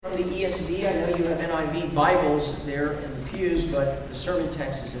from the ESV. I know you have NIV Bibles there in the pews, but the sermon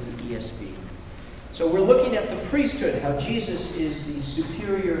text is in the ESV. So we're looking at the priesthood, how Jesus is the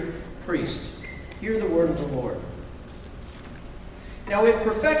superior priest. Hear the word of the Lord. Now, if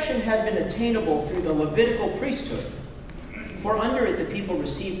perfection had been attainable through the Levitical priesthood, for under it the people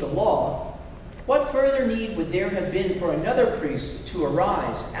received the law, what further need would there have been for another priest to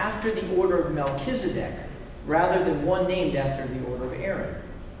arise after the order of Melchizedek, rather than one named after the order of Aaron?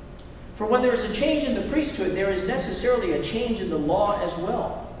 For when there is a change in the priesthood, there is necessarily a change in the law as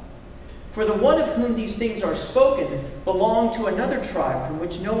well. For the one of whom these things are spoken belonged to another tribe from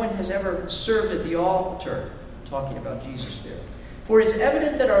which no one has ever served at the altar. Talking about Jesus there. For it is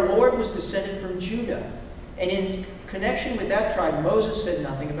evident that our Lord was descended from Judah, and in connection with that tribe, Moses said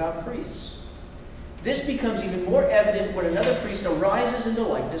nothing about priests. This becomes even more evident when another priest arises in the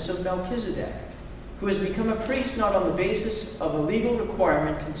likeness of Melchizedek, who has become a priest not on the basis of a legal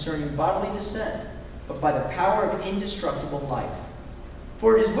requirement concerning bodily descent, but by the power of indestructible life.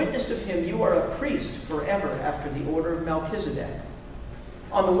 For it is witnessed of him, you are a priest forever after the order of Melchizedek.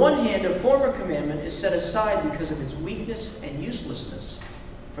 On the one hand, a former commandment is set aside because of its weakness and uselessness,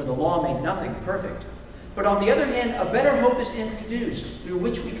 for the law made nothing perfect. But on the other hand, a better hope is introduced, through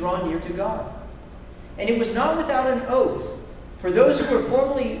which we draw near to God. And it was not without an oath, for those who were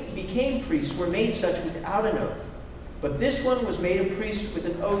formerly became priests were made such without an oath. But this one was made a priest with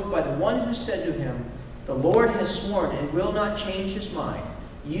an oath by the one who said to him, the Lord has sworn and will not change his mind.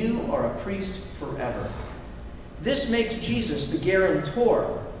 You are a priest forever. This makes Jesus the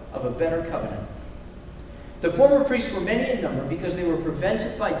guarantor of a better covenant. The former priests were many in number because they were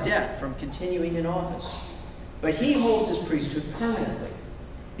prevented by death from continuing in office. But he holds his priesthood permanently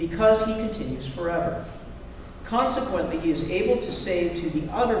because he continues forever. Consequently, he is able to save to the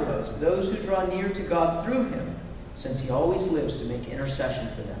uttermost those who draw near to God through him, since he always lives to make intercession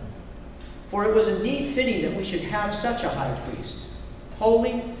for them. For it was indeed fitting that we should have such a high priest,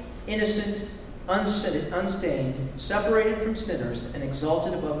 holy, innocent, unstained, separated from sinners, and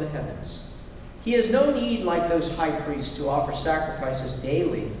exalted above the heavens. He has no need, like those high priests, to offer sacrifices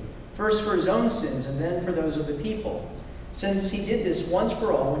daily, first for his own sins and then for those of the people, since he did this once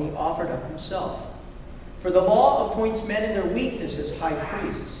for all when he offered up himself. For the law appoints men in their weakness as high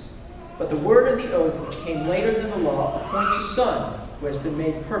priests, but the word of the oath, which came later than the law, appoints a son who has been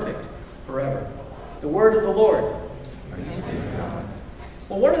made perfect forever. The word of the Lord.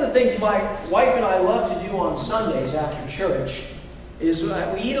 Well, one of the things my wife and I love to do on Sundays after church is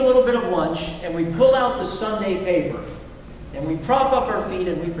we eat a little bit of lunch and we pull out the Sunday paper and we prop up our feet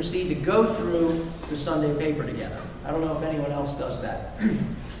and we proceed to go through the Sunday paper together. I don't know if anyone else does that.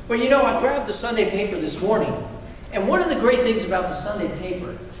 But you know, I grabbed the Sunday paper this morning, and one of the great things about the Sunday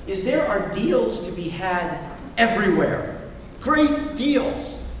paper is there are deals to be had everywhere. Great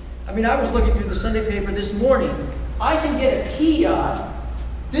deals. I mean, I was looking through the Sunday paper this morning. I can get a Kia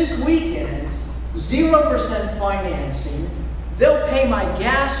this weekend, 0% financing. They'll pay my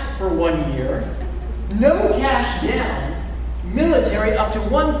gas for 1 year, no cash down, military up to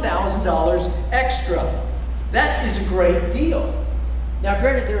 $1,000 extra. That is a great deal. Now,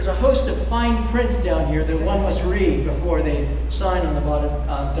 granted, there's a host of fine print down here that one must read before they sign on the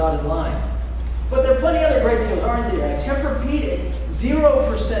dotted line. But there are plenty of other great deals, aren't there? Tempur-Pedic,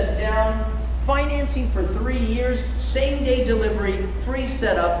 0% down, financing for 3 years, same-day delivery, free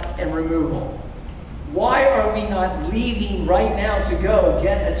setup, and removal. Why are we not leaving right now to go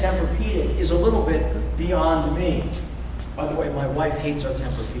get a Tempur-Pedic is a little bit beyond me. By the way, my wife hates our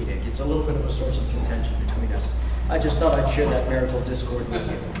Tempur-Pedic. It's a little bit of a source of contention between us. I just thought I'd share that marital discord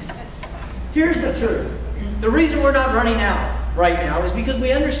with you. Here's the truth. The reason we're not running out right now is because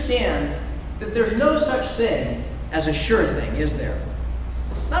we understand that there's no such thing as a sure thing, is there?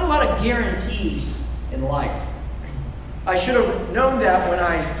 Not a lot of guarantees in life. I should have known that when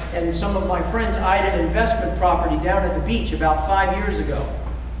I and some of my friends eyed an investment property down at the beach about 5 years ago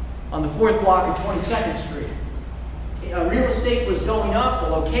on the 4th block of 22nd Street. Real estate was going up, the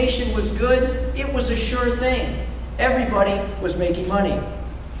location was good, it was a sure thing. Everybody was making money.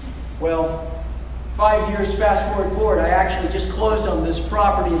 Well, 5 years fast forward, I actually just closed on this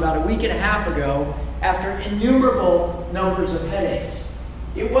property about a week and a half ago after innumerable numbers of headaches.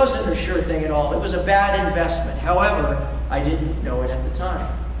 It wasn't a sure thing at all. It was a bad investment. However, I didn't know it at the time.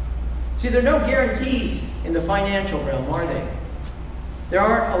 See, there are no guarantees in the financial realm, are they? There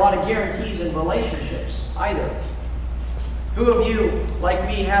aren't a lot of guarantees in relationships either. Who of you, like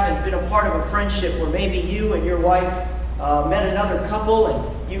me, haven't been a part of a friendship where maybe you and your wife met another couple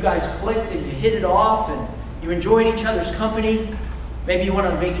and you guys clicked and you hit it off and you enjoyed each other's company? Maybe you went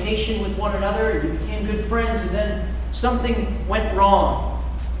on vacation with one another and you became good friends and then something went wrong.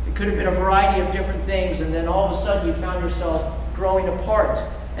 It could have been a variety of different things, and then all of a sudden you found yourself growing apart.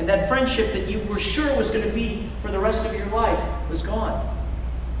 And that friendship that you were sure was going to be for the rest of your life was gone.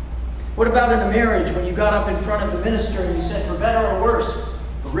 What about in a marriage when you got up in front of the minister and you said, for better or worse,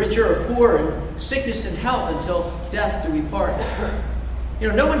 for richer or poor, in sickness and health, until death do we part?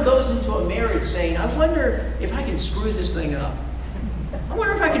 No one goes into a marriage saying, I wonder if I can screw this thing up. I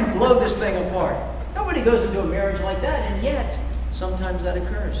wonder if I can blow this thing apart. Nobody goes into a marriage like that, and yet sometimes that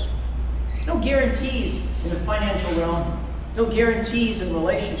occurs. No guarantees in the financial realm. No guarantees in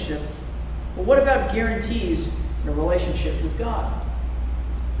relationship. But what about guarantees in a relationship with God?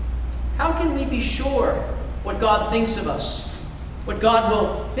 How can we be sure what God thinks of us? What God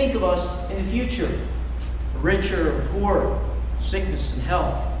will think of us in the future? Richer or poor, sickness and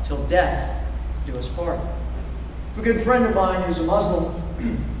health, till death do us part. I have a good friend of mine who's a Muslim,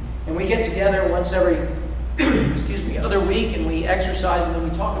 and we get together once every other week, and we exercise, and then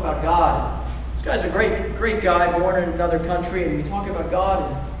we talk about God. This guy's a great guy, born in another country, and we talk about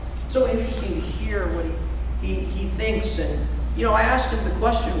God, and it's so interesting to hear what he thinks. And I asked him the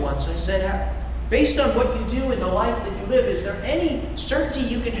question once. I said, based on what you do in the life that you live, is there any certainty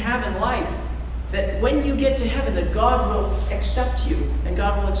you can have in life that when you get to heaven, that God will accept you and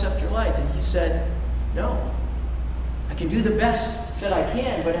God will accept your life? And he said, no. I can do the best that I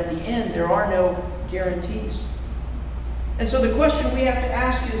can, but at the end, there are no guarantees. And so the question we have to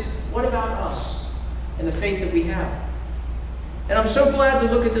ask is, what about us and the faith that we have? And I'm so glad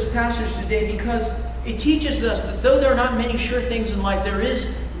to look at this passage today, because it teaches us that though there are not many sure things in life, there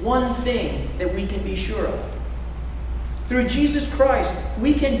is one thing that we can be sure of. Through Jesus Christ,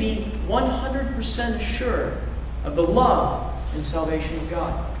 we can be 100% sure of the love and salvation of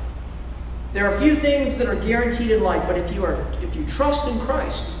God. There are a few things that are guaranteed in life, but if you trust in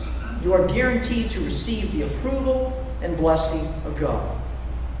Christ, you are guaranteed to receive the approval and blessing of God.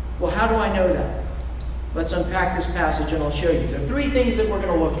 Well, how do I know that? Let's unpack this passage and I'll show you. There are three things that we're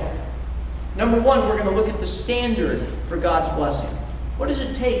going to look at. Number one, we're going to look at the standard for God's blessing. What does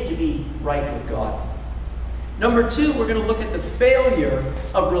it take to be right with God? Number two, we're going to look at the failure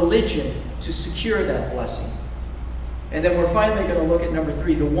of religion to secure that blessing. And then we're finally going to look at number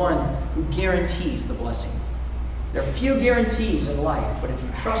three, the one who guarantees the blessing. There are few guarantees in life, but if you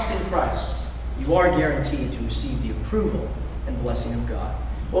trust in Christ, you are guaranteed to receive the approval and blessing of God.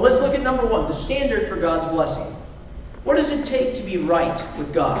 Well, let's look at number one, the standard for God's blessing. What does it take to be right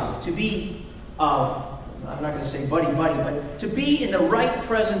with God? To be, I'm not going to say buddy-buddy, but to be in the right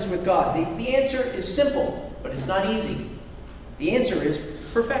presence with God. The answer is simple, but it's not easy. The answer is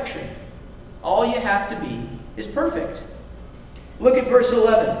perfection. All you have to be is perfect. Look at verse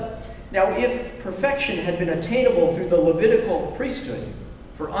 11. Now, if perfection had been attainable through the Levitical priesthood,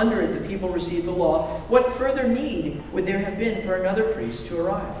 for under it the people received the law, what further need would there have been for another priest to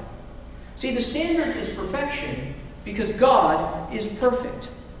arrive? See, the standard is perfection because God is perfect.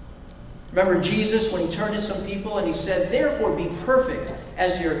 Remember Jesus when he turned to some people and he said, therefore be perfect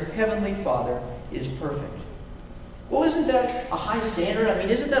as your heavenly Father is perfect. Well, isn't that a high standard? I mean,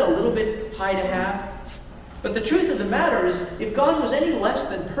 isn't that a little bit high to have? But the truth of the matter is, if God was any less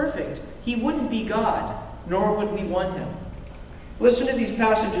than perfect, he wouldn't be God, nor would we want him. Listen to these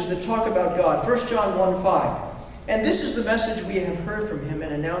passages that talk about God. 1 John 1:5. And this is the message we have heard from him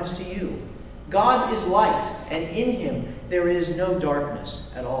and announced to you. God is light, and in him there is no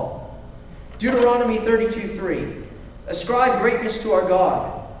darkness at all. Deuteronomy 32:3. Ascribe greatness to our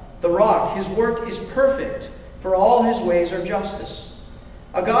God, the rock. His work is perfect, for all his ways are justice.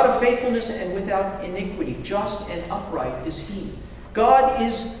 A God of faithfulness and without iniquity, just and upright is he. God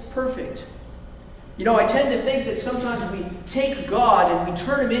is perfect. I tend to think that sometimes we take God and we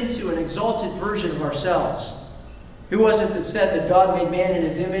turn him into an exalted version of ourselves. Who was it that said that God made man in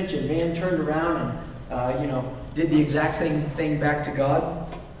his image and man turned around and, did the exact same thing back to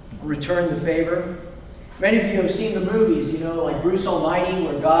God? Returned the favor? Many of you have seen the movies, like Bruce Almighty,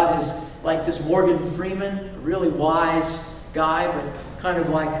 where God is like this Morgan Freeman, a really wise guy, but kind of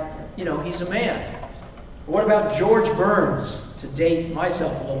like, he's a man. What about George Burns? To date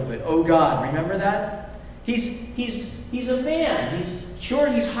myself a little bit. Oh God, remember that? He's a man.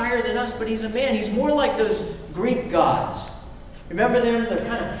 He's higher than us, but he's a man. He's more like those Greek gods. Remember them? They're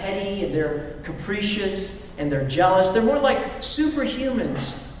kind of petty and they're capricious and they're jealous. They're more like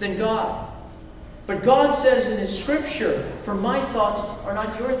superhumans than God. But God says in his scripture, for my thoughts are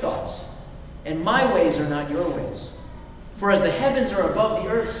not your thoughts, and my ways are not your ways. For as the heavens are above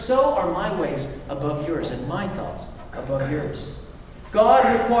the earth, so are my ways above yours, and my thoughts above yours.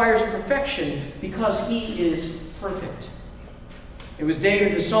 God requires perfection because he is perfect. It was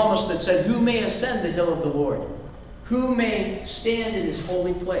David the psalmist that said, who may ascend the hill of the Lord? who may stand in his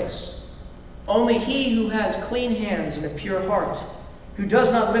holy place? Only he who has clean hands and a pure heart, who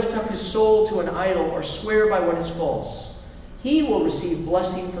does not lift up his soul to an idol or swear by what is false. He will receive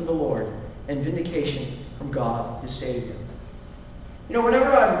blessing from the Lord and vindication from God his Savior. You know,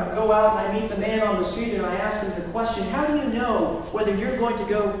 whenever I go out and I meet the man on the street and I ask them the question, how do you know whether you're going to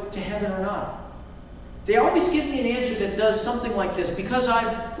go to heaven or not? They always give me an answer that does something like this: because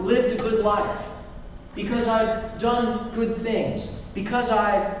I've lived a good life, because I've done good things, because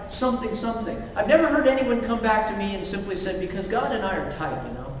I've something. I've never heard anyone come back to me and simply said, because God and I are tight,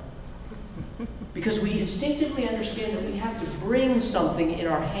 you know. Because we instinctively understand that we have to bring something in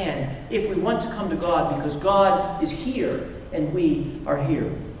our hand if we want to come to God, because God is here and we are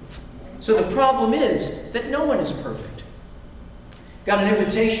here. So the problem is that no one is perfect. Got an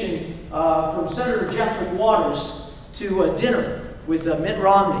invitation from Senator Jeff McWaters to dinner with Mitt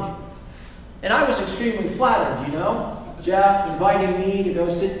Romney. And I was extremely flattered, you know. Jeff inviting me to go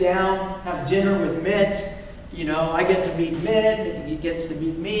sit down, have dinner with Mitt. You know, I get to meet Mitt, he gets to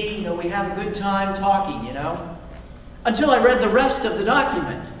meet me. You know, we have a good time talking, you know. Until I read the rest of the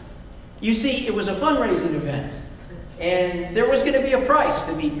document. You see, it was a fundraising event. And there was going to be a price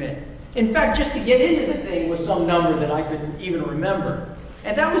to meet Mitt. In fact, just to get into the thing was some number that I couldn't even remember.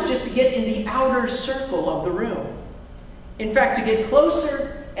 And that was just to get in the outer circle of the room. In fact, to get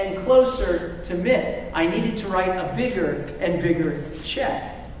closer and closer to Mitt, I needed to write a bigger and bigger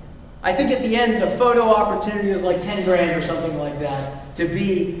check. I think at the end, the photo opportunity was like 10 grand or something like that, to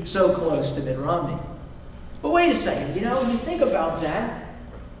be so close to Mitt Romney. But wait a second, you know, you think about that,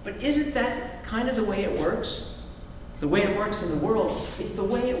 but isn't that kind of the way it works? It's the way it works in the world. It's the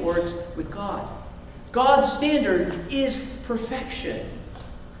way it works with God. God's standard is perfection.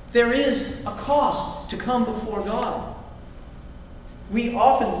 There is a cost to come before God. We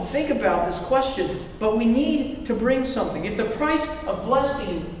often think about this question, but we need to bring something. If the price of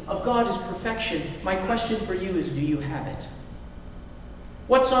blessing of God is perfection, my question for you is, do you have it?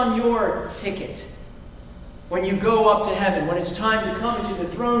 What's on your ticket? When you go up to heaven, when it's time to come into the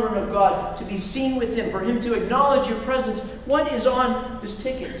throne room of God, to be seen with Him, for Him to acknowledge your presence, what is on this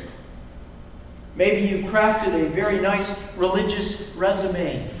ticket? Maybe you've crafted a very nice religious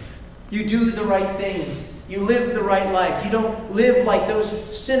resume. You do the right things. You live the right life. You don't live like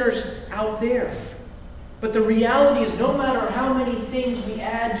those sinners out there. But the reality is, no matter how many things we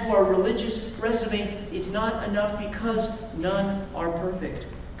add to our religious resume, it's not enough, because none are perfect.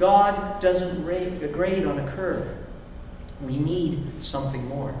 God doesn't grade on a curve. We need something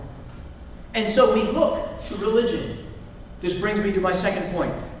more. And so we look to religion. This brings me to my second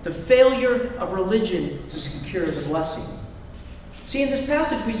point: the failure of religion to secure the blessing. See, in this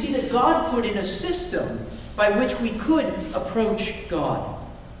passage, we see that God put in a system by which we could approach God.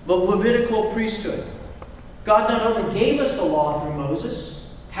 The Levitical priesthood. God not only gave us the law through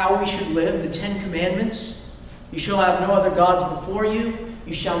Moses, how we should live, the 10 Commandments. You shall have no other gods before you.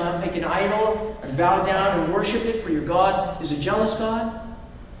 You shall not make an idol and bow down and worship it, for your God is a jealous God.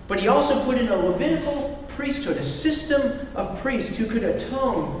 But He also put in a Levitical priesthood, a system of priests who could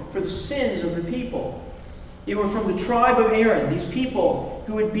atone for the sins of the people. They were from the tribe of Aaron, these people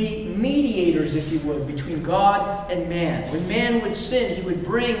who would be mediators, if you would, between God and man. When man would sin, he would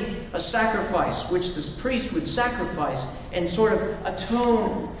bring a sacrifice, which this priest would sacrifice and sort of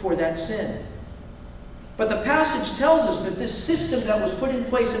atone for that sin. But the passage tells us that this system that was put in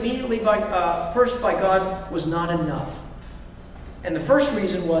place immediately first by God was not enough. And the first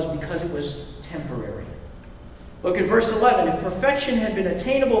reason was because it was temporary. Look at verse 11. If perfection had been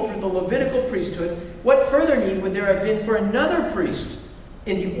attainable through the Levitical priesthood, what further need would there have been for another priest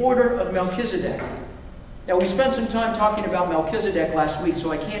in the order of Melchizedek? Now, we spent some time talking about Melchizedek last week,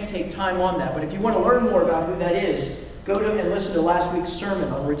 so I can't take time on that. But if you want to learn more about who that is, go to and listen to last week's sermon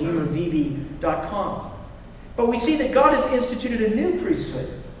on RedeemerVV.com. But we see that God has instituted a new priesthood.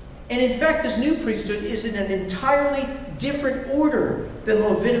 And in fact, this new priesthood is in an entirely different order than the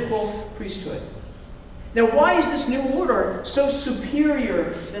Levitical priesthood. Now, why is this new order so superior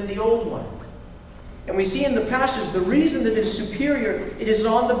than the old one? And we see in the passage the reason that it is superior, it is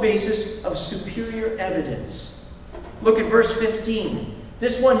on the basis of superior evidence. Look at verse 15.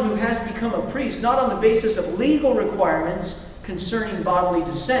 This one who has become a priest, not on the basis of legal requirements concerning bodily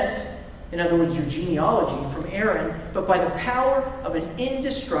descent, in other words, your genealogy from Aaron, but by the power of an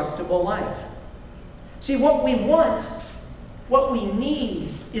indestructible life. See, what we want, what we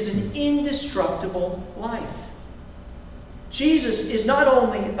need, is an indestructible life. Jesus is not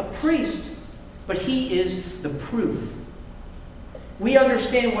only a priest, but He is the proof. We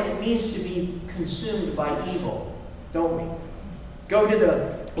understand what it means to be consumed by evil, don't we? Go to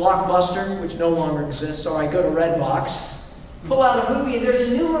the Blockbuster, which no longer exists, or I go to Redbox, pull out a movie, and there's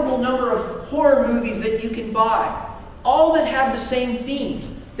an innumerable number of horror movies that you can buy, all that have the same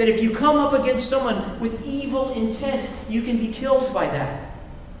theme, that if you come up against someone with evil intent, you can be killed by that.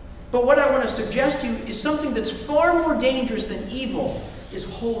 But what I want to suggest to you is something that's far more dangerous than evil is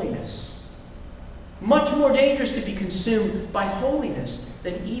holiness. Much more dangerous to be consumed by holiness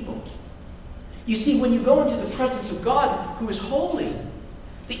than evil. You see, when you go into the presence of God, who is holy,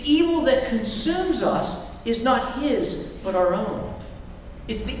 the evil that consumes us is not his, but our own.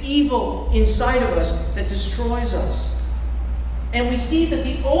 It's the evil inside of us that destroys us. And we see that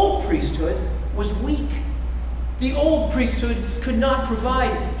the old priesthood was weak. The old priesthood could not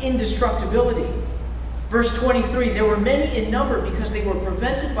provide indestructibility. Verse 23, there were many in number because they were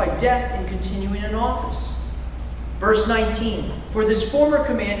prevented by death in continuing in office. Verse 19, for this former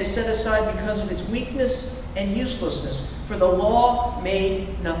command is set aside because of its weakness and uselessness, for the law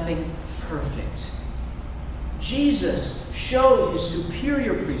made nothing perfect. Jesus showed his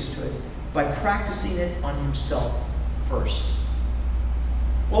superior priesthood by practicing it on himself first.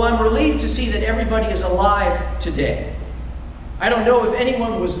 Well, I'm relieved to see that everybody is alive today. I don't know if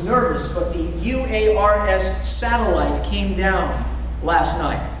anyone was nervous, but the UARS satellite came down last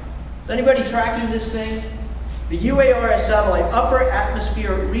night. Is anybody tracking this thing? The UARS satellite, Upper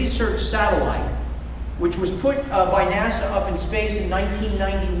Atmosphere Research Satellite, which was put by NASA up in space in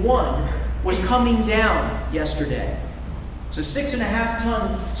 1991, was coming down yesterday. It's a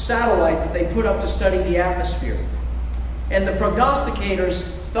 6.5-ton satellite that they put up to study the atmosphere. And the prognosticators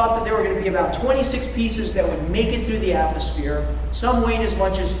thought that there were going to be about 26 pieces that would make it through the atmosphere, some weighing as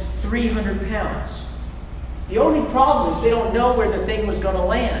much as 300 pounds. The only problem is they don't know where the thing was going to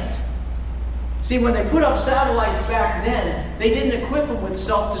land. See, when they put up satellites back then, they didn't equip them with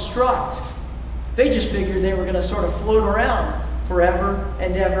self-destruct. They just figured they were going to sort of float around forever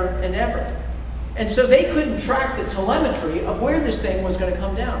and ever and ever. And so they couldn't track the telemetry of where this thing was going to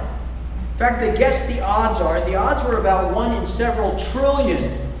come down. In fact, they guessed the odds were about 1 in several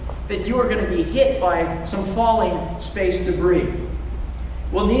trillion that you are going to be hit by some falling space debris.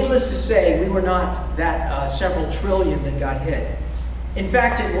 Well, needless to say, we were not that several trillion that got hit. In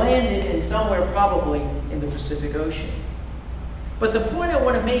fact, it landed in somewhere probably in the Pacific Ocean. But the point I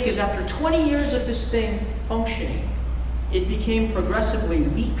want to make is after 20 years of this thing functioning, it became progressively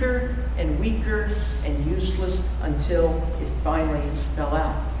weaker and weaker and useless until it finally fell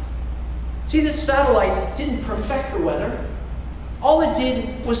out. See, this satellite didn't perfect the weather. All it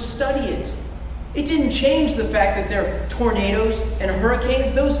did was study it. It didn't change the fact that there are tornadoes and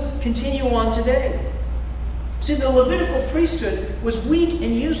hurricanes. Those continue on today. See, the Levitical priesthood was weak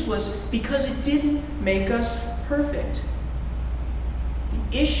and useless because it didn't make us perfect.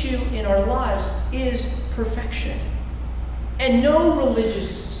 The issue in our lives is perfection. And no religious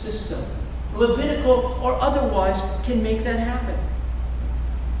system, Levitical or otherwise, can make that happen.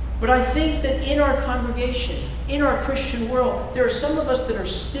 But I think that in our congregation, in our Christian world, there are some of us that are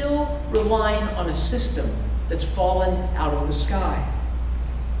still relying on a system that's fallen out of the sky.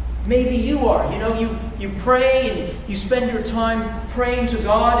 Maybe you are. You pray and you spend your time praying to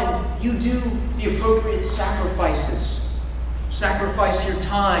God and you do the appropriate sacrifices. Sacrifice your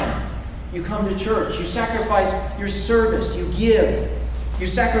time. You come to church. You sacrifice your service. You give. You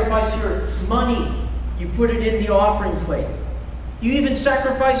sacrifice your money. You put it in the offering plate. You even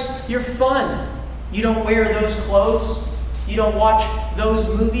sacrifice your fun. You don't wear those clothes. You don't watch those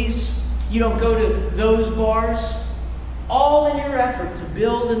movies. You don't go to those bars. All in your effort to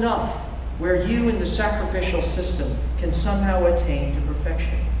build enough where you in the sacrificial system can somehow attain to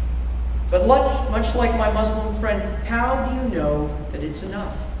perfection. But much like my Muslim friend, how do you know that it's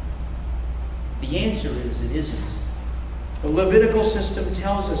enough? The answer is it isn't. The Levitical system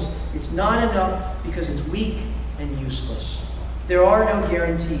tells us it's not enough because it's weak and useless. There are no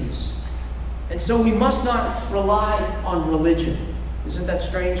guarantees. And so we must not rely on religion. Isn't that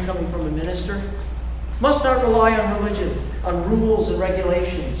strange coming from a minister? Must not rely on religion, on rules and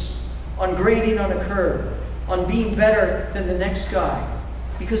regulations, on grading on a curve, on being better than the next guy.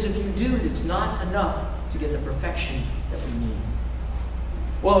 Because if you do, it's not enough to get the perfection that we need.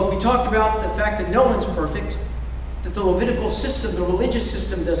 Well, if we talked about the fact that no one's perfect, that the Levitical system, the religious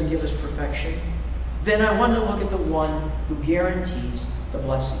system, doesn't give us perfection, then I want to look at the one who guarantees the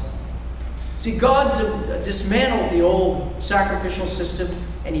blessing. See, God dismantled the old sacrificial system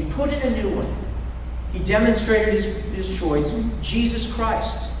and he put in a new one. He demonstrated his choice, Jesus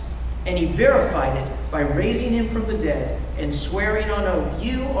Christ, and he verified it by raising him from the dead and swearing on oath,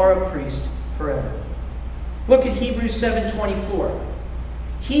 you are a priest forever. Look at Hebrews 7:24.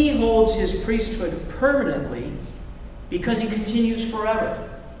 He holds his priesthood permanently because he continues forever.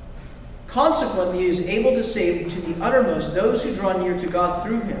 Consequently, he is able to save to the uttermost those who draw near to God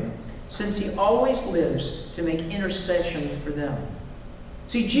through him, since he always lives to make intercession for them.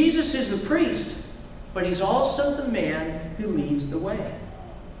 See, Jesus is the priest, but he's also the man who leads the way.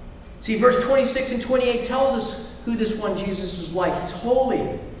 See, verse 26 and 28 tells us who this one Jesus is like. He's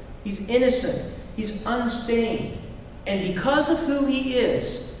holy, he's innocent, he's unstained. And because of who he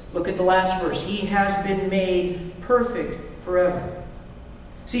is, look at the last verse, he has been made perfect forever.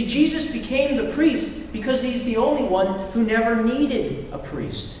 See, Jesus became the priest because he's the only one who never needed a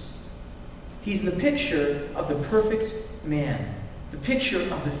priest. He's the picture of the perfect man, the picture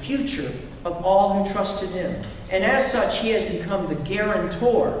of the future of all who trust in him. And as such, he has become the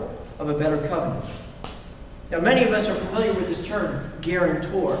guarantor of a better covenant. Now, many of us are familiar with this term,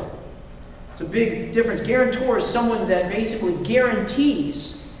 guarantor. It's a big difference. Guarantor is someone that basically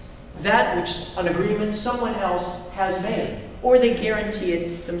guarantees that which an agreement someone else has made, or they guarantee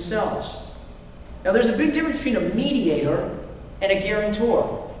it themselves. Now, there's a big difference between a mediator and a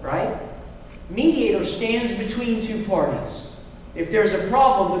guarantor, right? Mediator stands between two parties. If there's a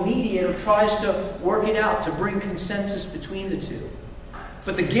problem, the mediator tries to work it out, to bring consensus between the two.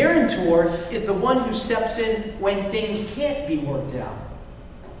 But the guarantor is the one who steps in when things can't be worked out.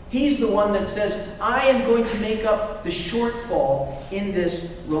 He's the one that says, I am going to make up the shortfall in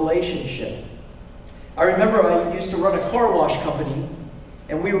this relationship. I remember I used to run a car wash company,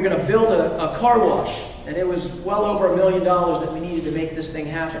 and we were going to build a car wash, and it was well over $1 million that we needed to make this thing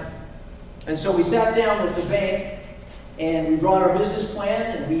happen. And so we sat down with the bank, and we brought our business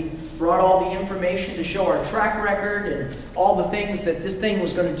plan, and we brought all the information to show our track record and all the things that this thing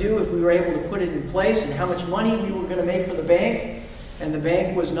was going to do if we were able to put it in place, and how much money we were going to make for the bank. And the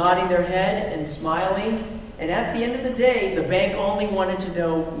bank was nodding their head and smiling. And at the end of the day, the bank only wanted to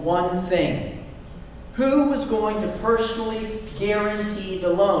know one thing: who was going to personally guarantee the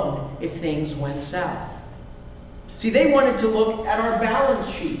loan if things went south? See, they wanted to look at our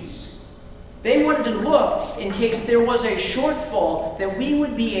balance sheets. They wanted to look in case there was a shortfall that we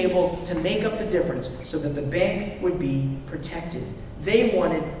would be able to make up the difference so that the bank would be protected. They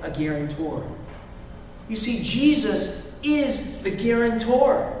wanted a guarantor. You see, Jesus is the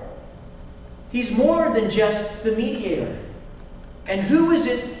guarantor. He's more than just the mediator. And who is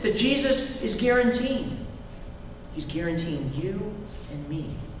it that Jesus is guaranteeing? He's guaranteeing you and me.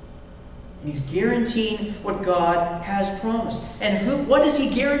 And he's guaranteeing what God has promised. And what is he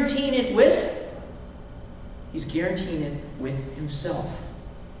guaranteeing it with? He's guaranteeing it with himself.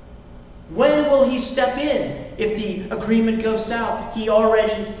 When will he step in if the agreement goes south? He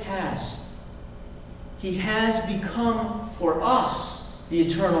already has. He has become for us the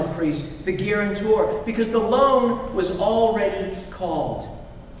eternal priest, the guarantor, because the loan was already called.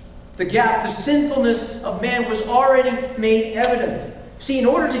 The gap, the sinfulness of man was already made evident. See, in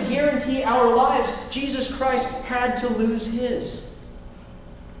order to guarantee our lives, Jesus Christ had to lose his.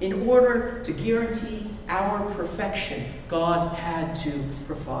 In order to guarantee our perfection, God had to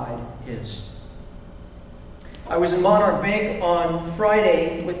provide his. I was in Monarch Bank on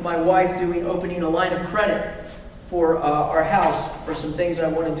Friday with my wife opening a line of credit for our house for some things I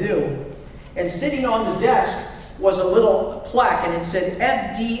want to do. And sitting on the desk was a little plaque, and it said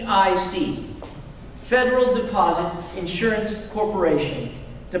FDIC, Federal Deposit Insurance Corporation.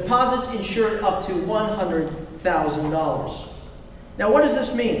 Deposits insured up to $100,000. Now, what does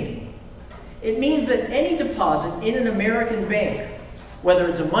this mean? It means that any deposit in an American bank, whether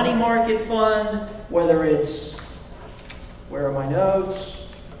it's a money market fund, whether it's, where are my notes?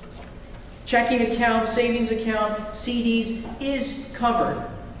 Checking account, savings account, CDs, is covered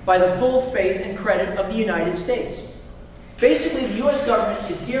by the full faith and credit of the United States. Basically, the U.S.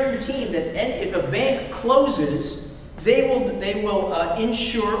 government is guaranteeing that if a bank closes, they will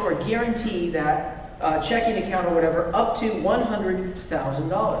insure or guarantee that checking account or whatever up to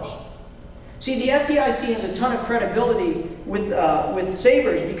 $100,000. See, the FDIC has a ton of credibility with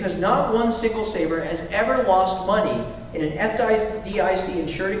savers because not one single saver has ever lost money in an FDIC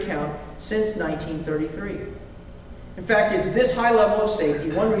insured account since 1933. In fact, it's this high level of safety,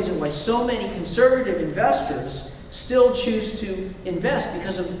 one reason why so many conservative investors still choose to invest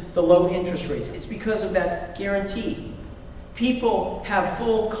because of the low interest rates. It's because of that guarantee. People have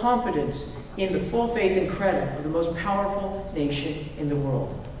full confidence in the full faith and credit of the most powerful nation in the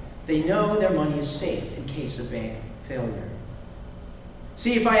world. They know their money is safe in case of bank failure.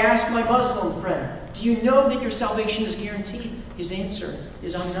 See, if I ask my Muslim friend, do you know that your salvation is guaranteed? His answer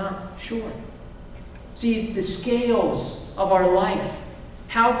is, I'm not sure. See, the scales of our life,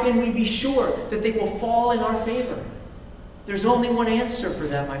 how can we be sure that they will fall in our favor? There's only one answer for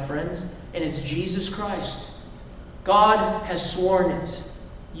that, my friends, and it's Jesus Christ. God has sworn it.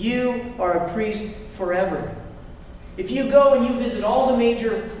 You are a priest forever. If you go and you visit all the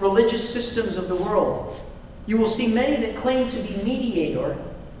major religious systems of the world, you will see many that claim to be mediator.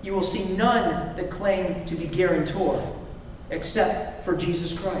 You will see none that claim to be guarantor, except for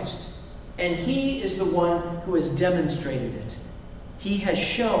Jesus Christ. And He is the one who has demonstrated it. He has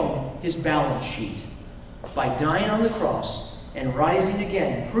shown His balance sheet by dying on the cross and rising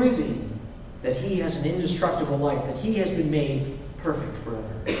again, proving that He has an indestructible life, that He has been made perfect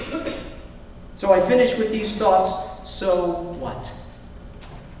forever. So I finish with these thoughts. So what?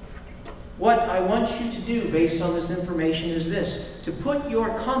 What I want you to do based on this information is this: to put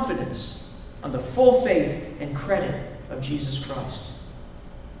your confidence on the full faith and credit of Jesus Christ.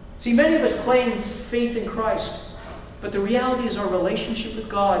 See, many of us claim faith in Christ, but the reality is our relationship with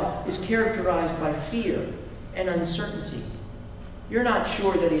God is characterized by fear and uncertainty. You're not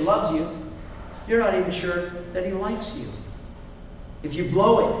sure that He loves you. You're not even sure that He likes you. If you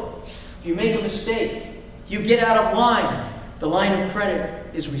blow it, if you make a mistake, if you get out of line, the line of credit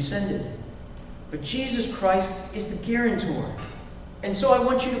is rescinded. But Jesus Christ is the guarantor. And so I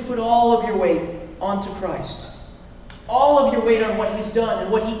want you to put all of your weight onto Christ. All of your weight on what He's done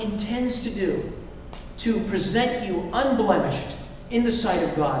and what He intends to do to present you unblemished in the sight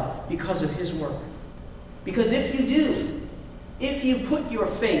of God because of His work. Because if you do, if you put your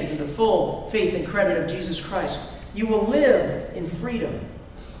faith in the full faith and credit of Jesus Christ, you will live in freedom.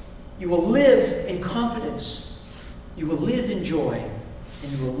 You will live in confidence. You will live in joy.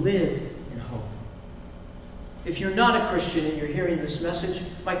 And you will live in hope. If you're not a Christian and you're hearing this message,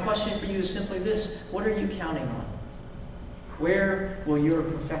 my question for you is simply this: what are you counting on? Where will your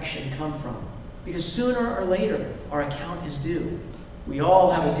perfection come from? Because sooner or later, our account is due. We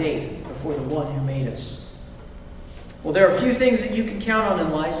all have a date before the one who made us. Well, there are a few things that you can count on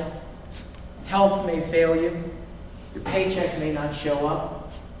in life. Health may fail you. Your paycheck may not show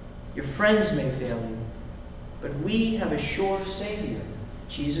up. Your friends may fail you. But we have a sure Savior,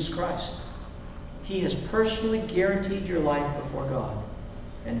 Jesus Christ. He has personally guaranteed your life before God.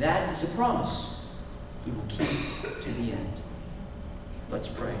 And that is a promise He will keep to the end. Let's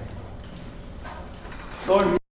pray. Lord,